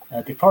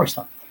big Forest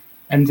fan,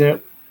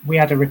 and we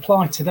had a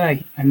reply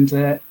today, and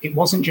it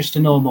wasn't just a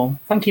normal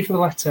thank you for the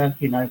letter,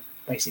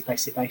 basic.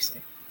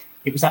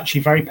 It was actually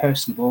very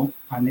personable,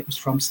 and it was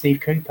from Steve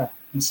Cooper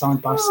and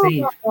signed by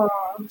Steve.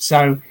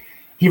 So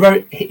he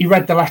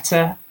read the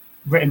letter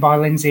written by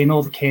Lindsay and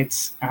all the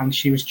kids, and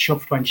she was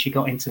chuffed when she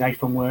got in today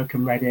from work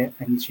and read it,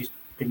 and she's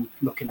been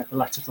looking at the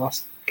letter for the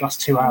last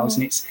 2 hours,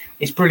 and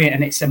it's brilliant,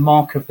 and it's a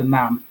mark of the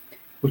man,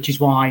 which is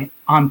why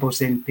I'm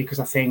buzzing, because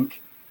I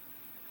think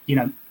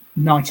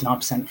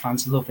 99% of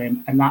fans love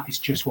him, and that is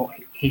just what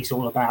he's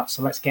all about.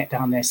 So let's get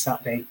down there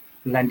Saturday,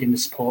 lend him the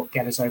support,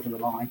 get us over the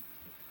line.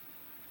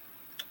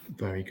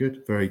 Very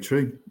good, very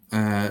true.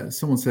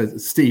 Someone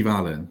says, Steve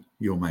Allen,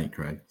 your mate,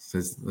 Craig,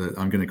 says that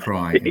I'm going to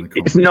cry in the comments.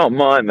 It's not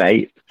my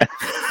mate.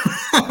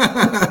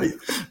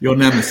 Your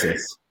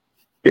nemesis.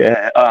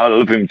 Yeah, I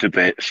love him to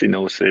bits, in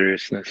all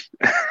seriousness.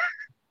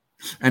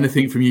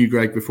 Anything from you,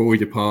 Greg, before we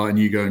depart and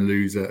you go and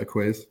lose a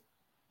quiz?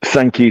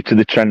 Thank you to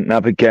the Trent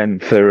Nav again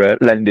for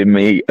lending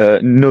me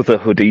another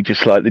hoodie,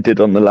 just like they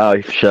did on the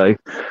live show.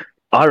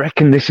 I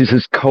reckon this is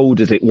as cold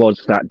as it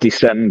was that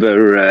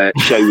December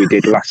show we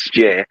did last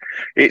year.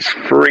 It's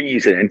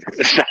freezing.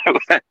 So,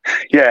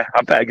 yeah,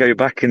 I better go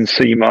back and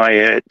see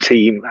my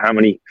team, how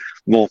many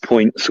more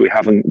points we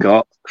haven't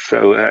got.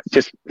 So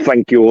just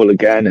thank you all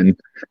again, and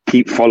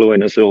keep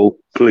following us all,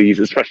 please,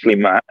 especially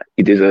Matt.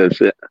 He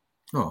deserves it.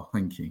 Oh,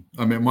 thank you.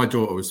 I mean, my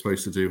daughter was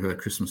supposed to do her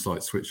Christmas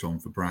light switch on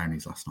for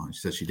brownies last night. She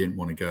said she didn't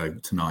want to go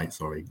tonight.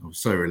 Sorry. I was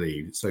so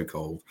relieved. It's so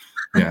cold.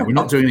 Yeah, we're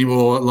not doing any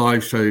more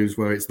live shows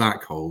where it's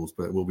that cold,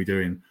 but we'll be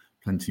doing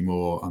plenty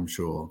more, I'm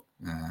sure.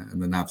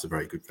 And the Nav's a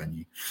very good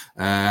venue.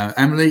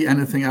 Emily,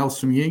 anything else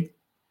from you?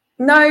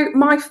 No,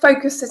 my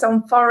focus is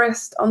on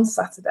Forest on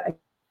Saturday.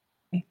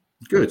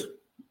 Good.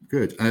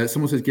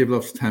 Someone says give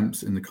love to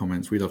Temps in the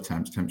comments. We love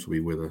Temps. Temps will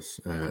be with us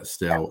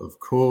still, of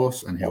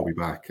course, and he'll be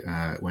back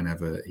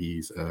whenever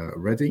he's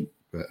ready.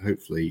 But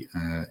hopefully,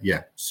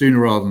 sooner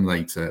rather than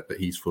later, but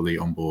he's fully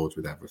on board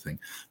with everything.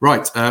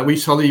 Right, we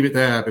shall leave it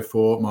there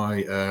before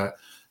my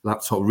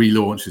laptop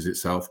relaunches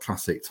itself.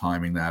 Classic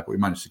timing there, but we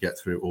managed to get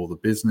through all the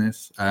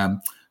business.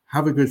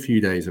 Have a good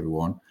few days,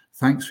 everyone.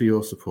 Thanks for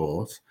your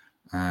support.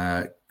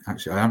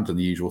 Actually, I haven't done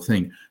the usual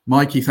thing.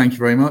 Mikey, thank you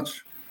very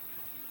much.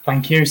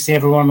 Thank you. See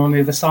everyone on the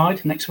other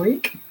side next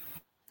week.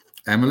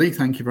 Emily,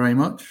 thank you very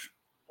much.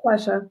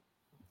 Pleasure.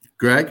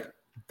 Greg,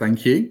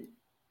 thank you.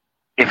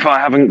 If I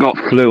haven't got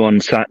flu on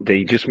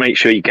Saturday, just make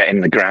sure you get in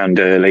the ground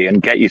early and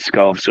get your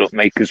scarves up,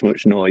 make as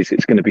much noise.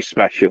 It's going to be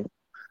special.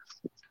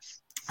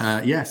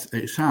 Yes,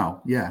 it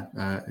shall. Yeah,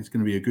 it's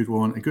going to be a good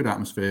one, a good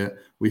atmosphere.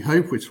 We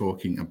hope we're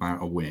talking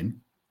about a win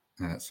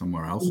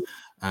somewhere else.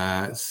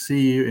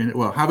 See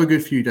you have a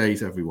good few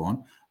days,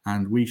 everyone.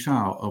 And we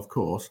shall, of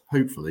course,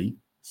 hopefully,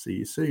 see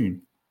you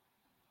soon.